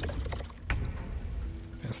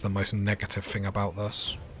 It's the most negative thing about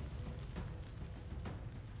this.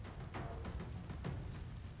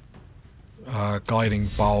 Guiding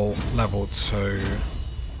Bolt, level 2.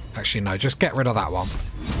 Actually, no, just get rid of that one.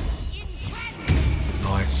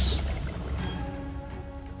 Nice.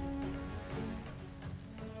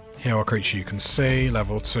 Heal a creature you can see,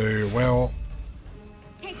 level 2, Will.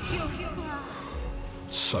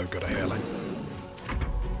 So good at healing.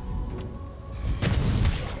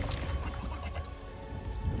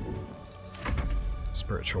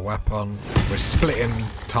 Spiritual weapon. We're splitting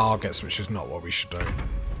targets, which is not what we should do.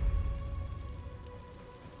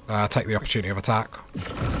 Take the opportunity of attack.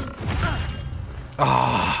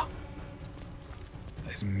 Ah!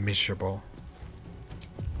 That is miserable.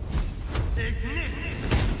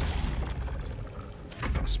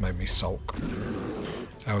 That's made me sulk.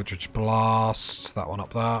 Eldritch Blast, that one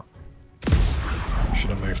up there.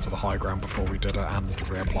 Should have moved to the high ground before we did it and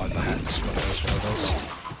reapplied the Hex, but it is what it is.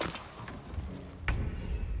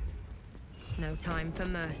 No time for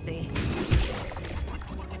mercy.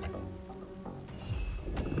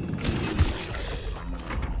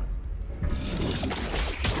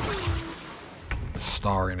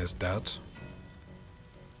 Starian is dead.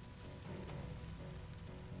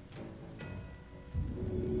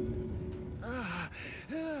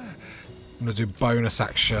 I'm going to do bonus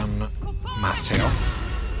action mass heal.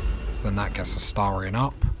 So then that gets Astarion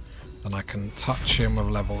up. Then I can touch him with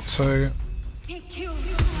level 2.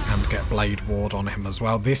 And get Blade Ward on him as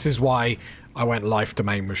well. This is why I went Life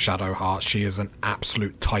Domain with Shadowheart. She is an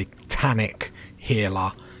absolute titanic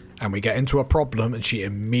healer. And we get into a problem and she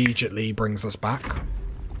immediately brings us back.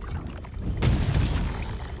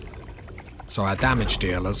 So our damage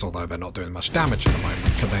dealers, although they're not doing much damage at the moment,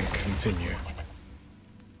 can then continue.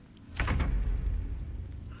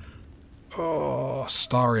 Oh,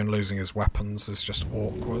 Astarion losing his weapons is just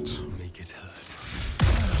awkward. Make it hurt.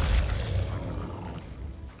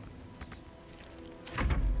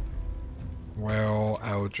 Well,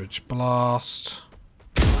 Eldritch Blast.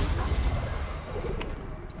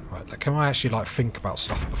 Right, like, can I actually like think about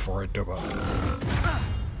stuff before I do it?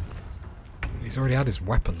 He's already had his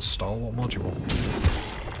weapons stole. What more do you want?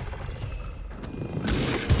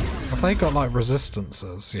 Have they got like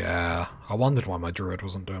resistances? Yeah. I wondered why my druid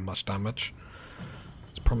wasn't doing much damage.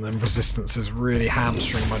 It's probably them resistances really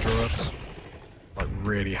hamstring my druids. Like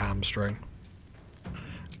really hamstring.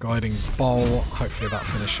 Guiding Bolt. Hopefully that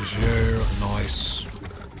finishes you. Nice.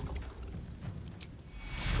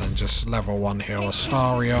 Then just level 1 heal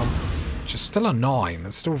Astarion. Which is still a 9.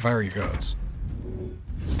 It's still very good.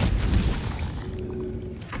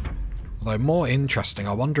 Although more interesting,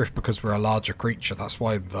 I wonder if because we're a larger creature, that's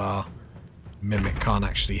why the Mimic can't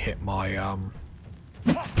actually hit my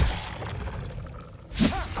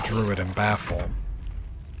Druid in bear form.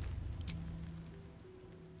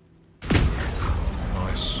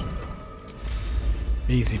 Nice.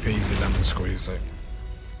 Easy peasy lemon squeezy.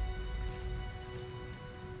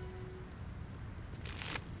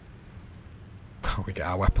 We get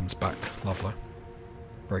our weapons back. Lovely.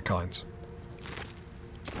 Very kind.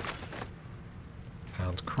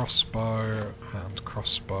 Hand crossbow, hand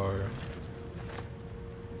crossbow.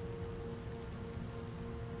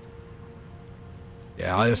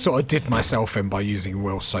 Yeah, I sort of did myself in by using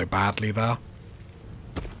Will so badly there.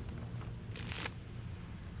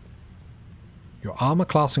 Your armor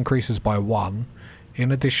class increases by 1.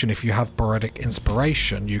 In addition, if you have Bardic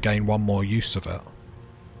Inspiration, you gain 1 more use of it.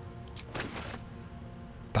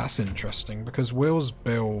 That's interesting, because Will's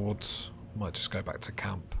build... Might just go back to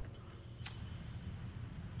camp.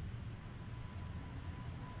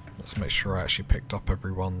 Let's make sure I actually picked up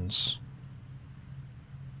everyone's...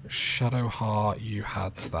 Shadowheart, you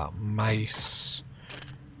had that mace.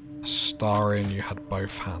 Astarion, you had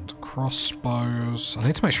both hand crossbows. I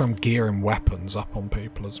need to make sure I'm gearing weapons up on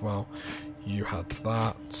people as well. You had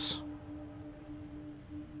that.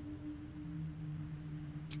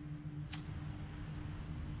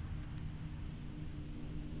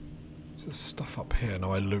 Is there stuff up here?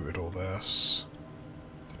 No, I looted all this.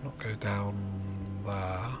 Did not go down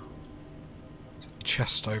there. There's a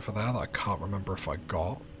chest over there that I can't remember if I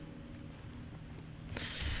got.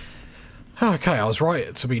 Okay, I was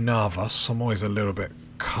right to be nervous. I'm always a little bit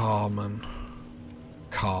calm and...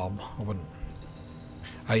 calm. I wouldn't...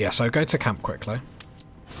 yeah, so go to camp quickly.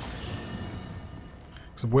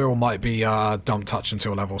 So Will might be don't touch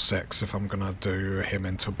until level 6 if I'm going to do him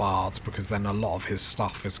into Bards, because then a lot of his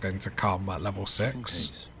stuff is going to come at level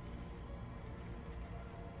 6.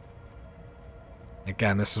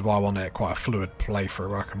 Again, this is why I want it quite a fluid playthrough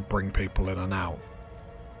where I can bring people in and out.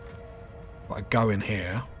 But I go in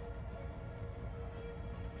here.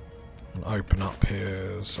 And open up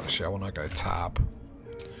his... Actually, I want to go tab.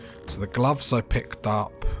 So the gloves I picked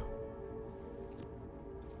up...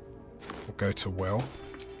 We'll go to Will.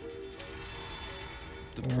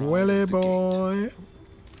 Willy boy!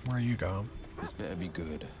 Where are you going? This better be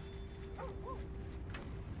good.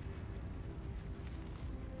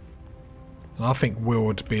 And I think Will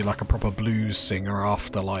would be like a proper blues singer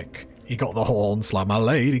after, like, he got the horns, like, my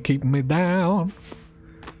lady keeping me down.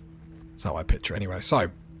 That's how I picture it anyway.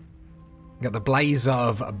 So, get the Blazer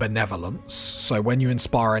of Benevolence. So when you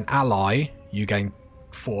inspire an ally, you gain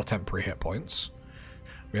 4 temporary hit points.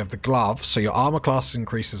 We have the Glove, so your armor class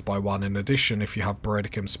increases by 1. In addition, if you have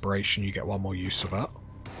Bardic Inspiration, you get 1 more use of it.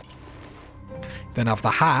 Then have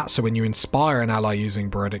the Hat, so when you inspire an ally using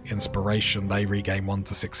Bardic Inspiration, they regain 1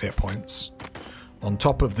 to 6 hit points. On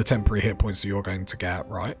top of the temporary hit points that you're going to get,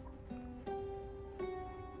 right?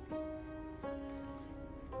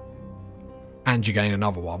 And you gain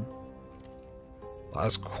another one.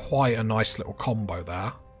 That's quite a nice little combo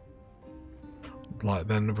there. Like,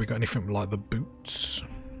 then have we got anything like the boots?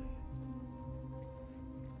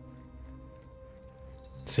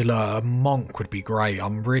 See, look, a monk would be great.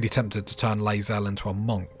 I'm really tempted to turn Lae'zel into a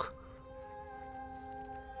monk.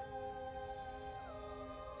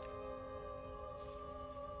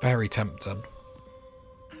 Very tempting.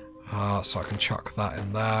 So I can chuck that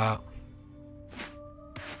in there.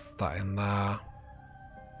 That in there.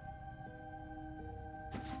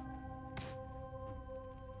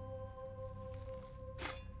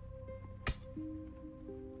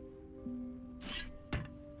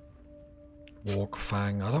 Walk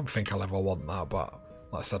Fang. I don't think I'll ever want that, but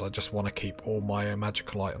like I said, I just want to keep all my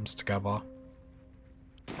magical items together.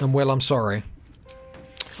 And Will, I'm sorry.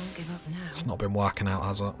 Can't give up now. It's not been working out,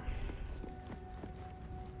 has it?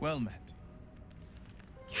 Well met.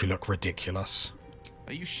 You look ridiculous.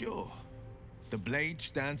 Are you sure? The blade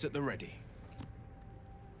stands at the ready.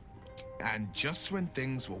 And just when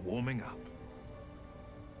things were warming up.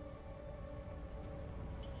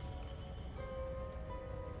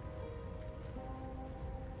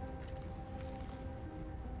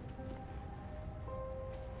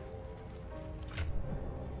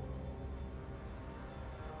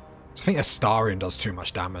 I think Astarion does too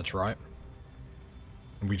much damage, right?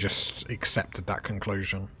 We just accepted that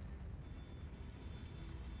conclusion.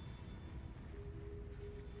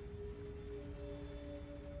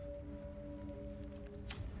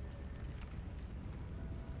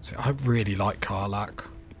 See, I really like Karlach.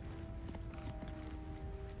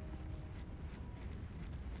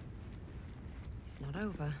 If not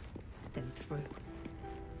over, then through.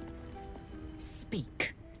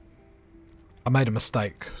 Speak. I made a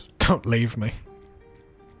mistake. Don't leave me.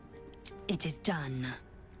 It is done.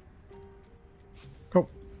 Cool.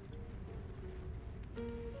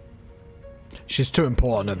 She's too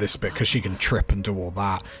important at this bit because she can trip and do all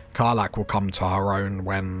that. Karlach will come to her own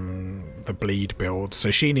when the bleed builds.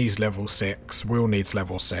 So she needs level 6. Will needs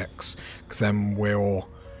level 6. Because then we'll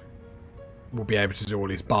be able to do all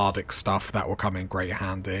this bardic stuff. That will come in great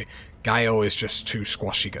handy. Gale is just too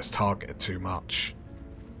squashy, gets targeted too much.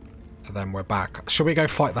 And then we're back. Shall we go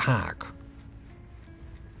fight the hag?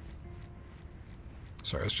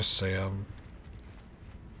 Sorry, let's just see.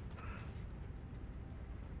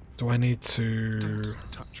 Do I need to...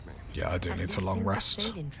 Don't touch me. Yeah, I do need to long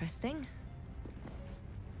rest. Interesting.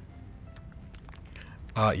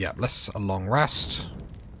 Yeah, let's a long rest.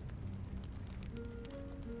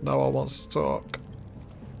 No one wants to talk.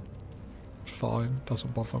 Fine,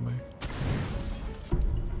 doesn't bother me.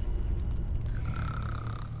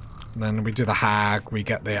 And then we do the hag, we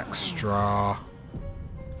get the extra.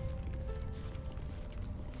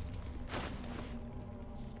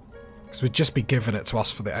 Because we'd just be giving it to us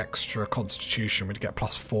for the extra constitution. We'd get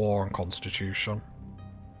 +4 on constitution.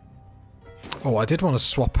 Oh, I did want to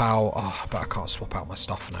swap out... Oh, but I can't swap out my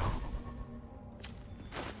stuff now.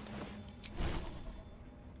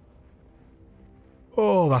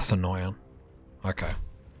 Oh, that's annoying. Okay.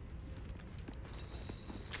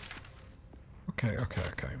 Okay.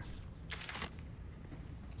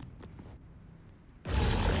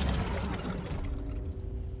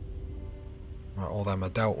 Right, all them are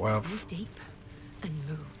dealt with. Move deep and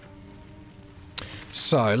move.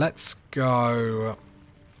 So, let's go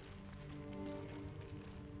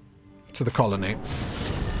to the colony.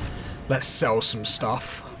 Let's sell some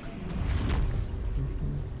stuff.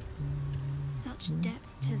 Such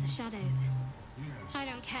depth to the shadows. I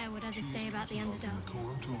don't care what others say about the Underdark.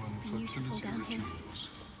 It's beautiful down here.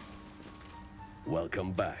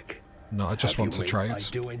 Welcome back. No, I just want to trade. I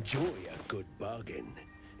do enjoy a good bargain.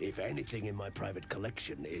 If anything in my private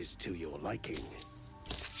collection is to your liking.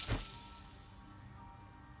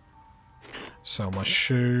 Sell my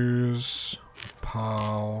shoes.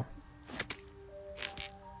 Pal.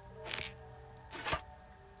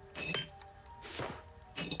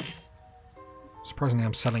 Surprisingly,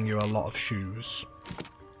 I'm selling you a lot of shoes.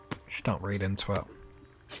 Just don't read into it.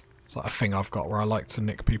 It's like a thing I've got where I like to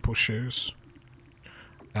nick people's shoes.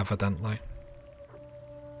 Evidently.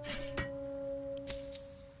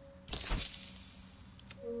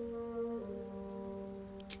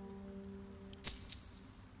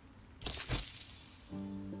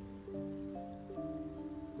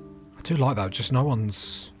 I do like that, just no one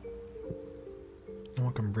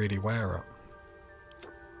can really wear it.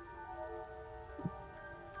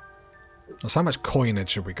 Now, so how much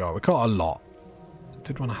coinage have we got? We got a lot. I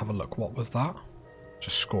did want to have a look. What was that?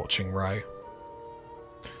 Just Scorching Ray.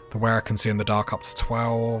 The wearer can see in the dark up to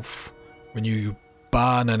 12. When you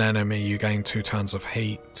burn an enemy, you gain 2 turns of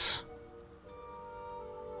heat.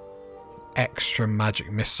 Extra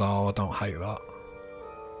magic missile. I don't hate that.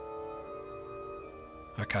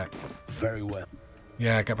 Okay. Very well.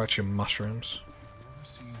 Yeah, get back to your mushrooms. Never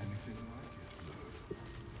seen anything like it,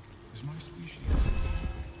 Blurb. Is my species...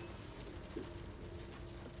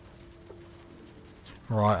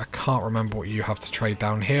 Right, I can't remember what you have to trade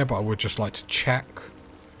down here, but I would just like to check.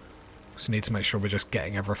 So we need to make sure we're just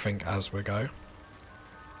getting everything as we go.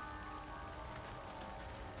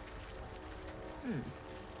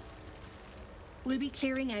 We'll be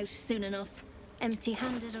clearing out soon enough.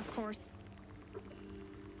 Empty-handed, of course.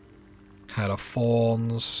 Head of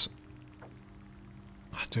Thorns.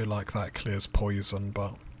 I do like that, it clears poison,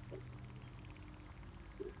 but...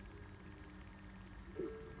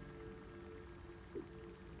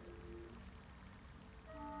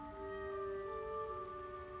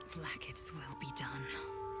 Blackets will be done.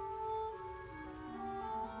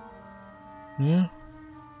 Yeah.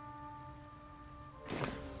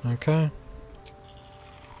 Okay.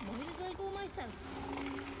 Might as well go myself.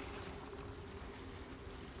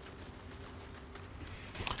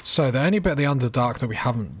 So the only bit of the Underdark that we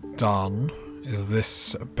haven't done is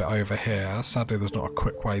this bit over here. Sadly there's not a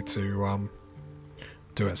quick way to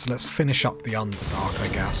do it. So let's finish up the Underdark,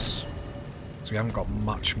 I guess. So we haven't got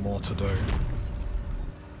much more to do.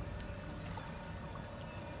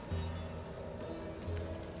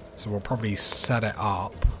 So we'll probably set it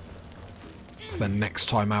up so then next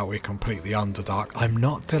time out we complete the Underdark. I'm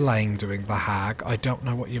not delaying doing the Hag. I don't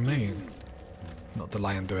know what you mean. Not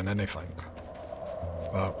delaying doing anything.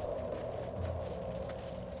 But...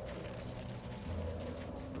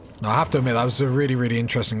 no, I have to admit that was a really, really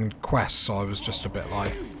interesting quest, so I was just a bit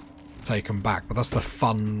like taken back. But that's the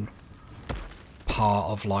fun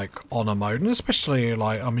part of like honor mode, and especially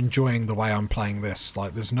like I'm enjoying the way I'm playing this.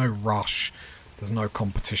 Like there's no rush. There's no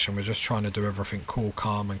competition, we're just trying to do everything cool,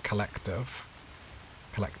 calm and collected.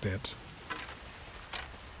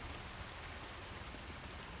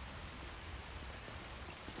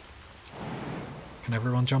 Can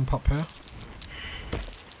everyone jump up here?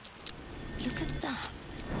 Look at that.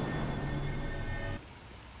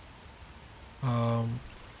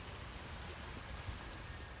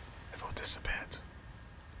 They've all disappeared.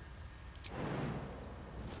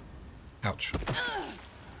 Ouch.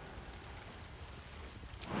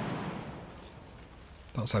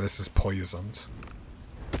 Don't say this is poisoned.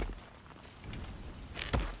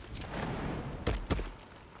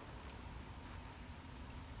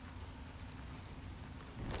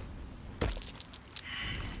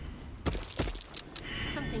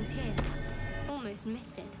 Something's here. Almost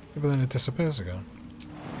missed it. Yeah, but then it disappears again.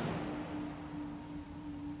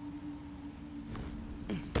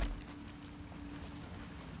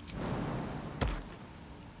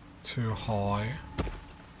 Too high.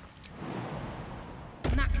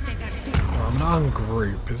 I'm gonna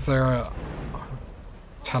ungroup. Is there a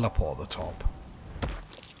teleport at the top?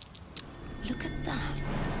 Look at that.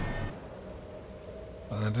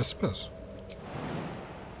 And then it disappears.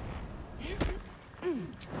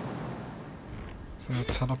 Is there a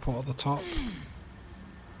teleport at the top?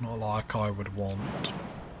 Not like I would want.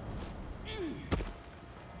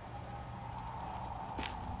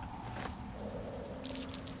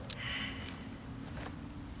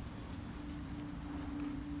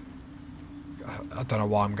 I don't know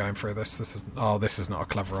why I'm going through this. This is not a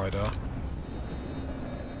clever idea.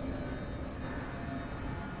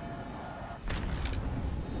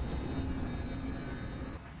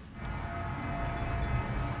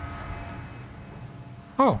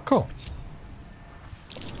 Oh, cool.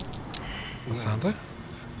 That's handy.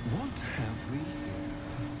 What have we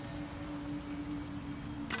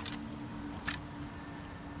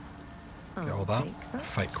here? Get all that.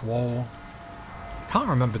 Fake wall. Can't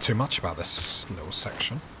remember too much about this little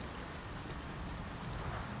section.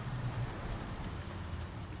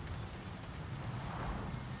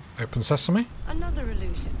 Open sesame? Another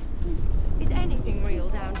illusion. Is anything real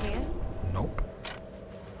down here? Nope.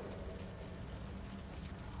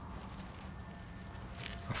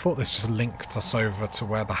 I thought this just linked us over to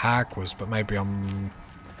where the hag was, but maybe I'm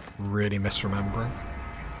really misremembering.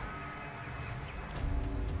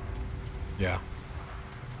 Yeah.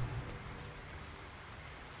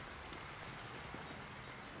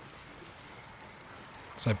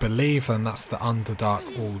 So I believe then that's the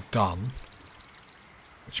Underdark all done,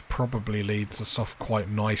 which probably leads us off quite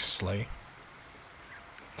nicely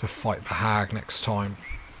to fight the hag next time.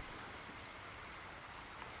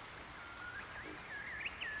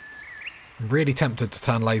 I'm really tempted to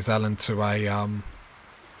turn Lae'zel into a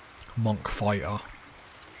monk fighter.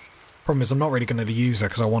 Problem is I'm not really going to use her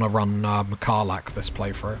because I want to run Makarlak this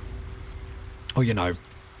playthrough. Or, you know,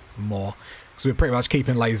 more. Because we're pretty much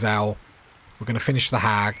keeping Lae'zel. We're going to finish the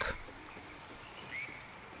hag.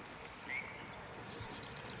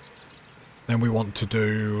 Then we want to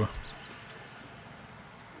do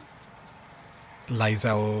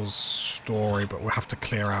Lae'zel's story, but we'll have to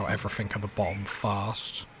clear out everything at the bottom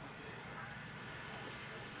first.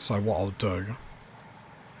 So what I'll do...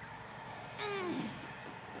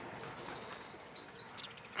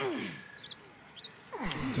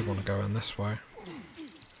 I did want to go in this way.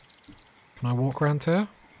 Can I walk around here?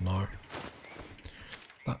 No.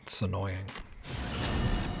 That's annoying.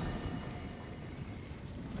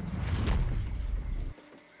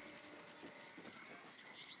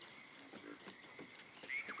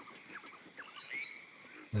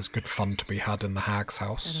 There's good fun to be had in the hag's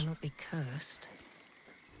house. Better not be cursed.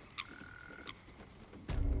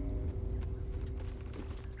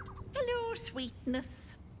 Hello,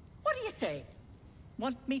 sweetness. What do you say?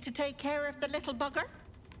 Want me to take care of the little bugger?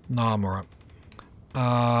 No, I'm alright.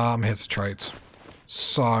 I'm here to trade.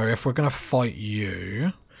 So, if we're going to fight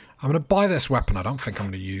you... I'm going to buy this weapon. I don't think I'm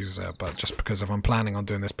going to use it, but just because if I'm planning on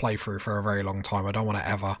doing this playthrough for a very long time, I don't want to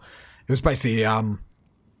ever... It was basically,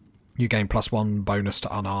 you gain +1 bonus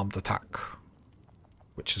to unarmed attack,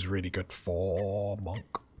 which is really good for Monk.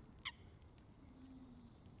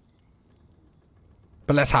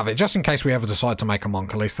 But let's have it, just in case we ever decide to make a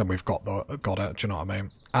Monk, at least then we've got it, do you know what I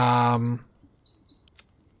mean?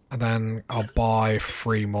 And then I'll buy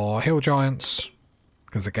 3 more Hill Giants,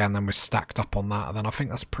 because again, then we're stacked up on that, and then I think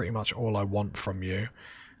that's pretty much all I want from you.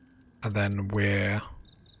 And then Will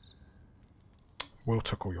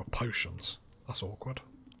took all your potions. That's awkward.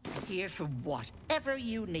 Here for whatever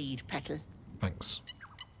you need, Petal. Thanks.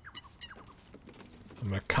 I'm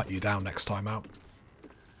going to cut you down next time out.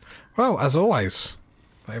 Well, as always,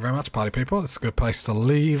 thank you very much, party people. It's a good place to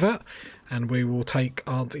leave it, and we will take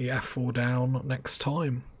Auntie Ethel down next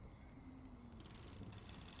time.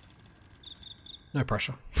 No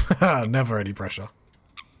pressure. Never any pressure.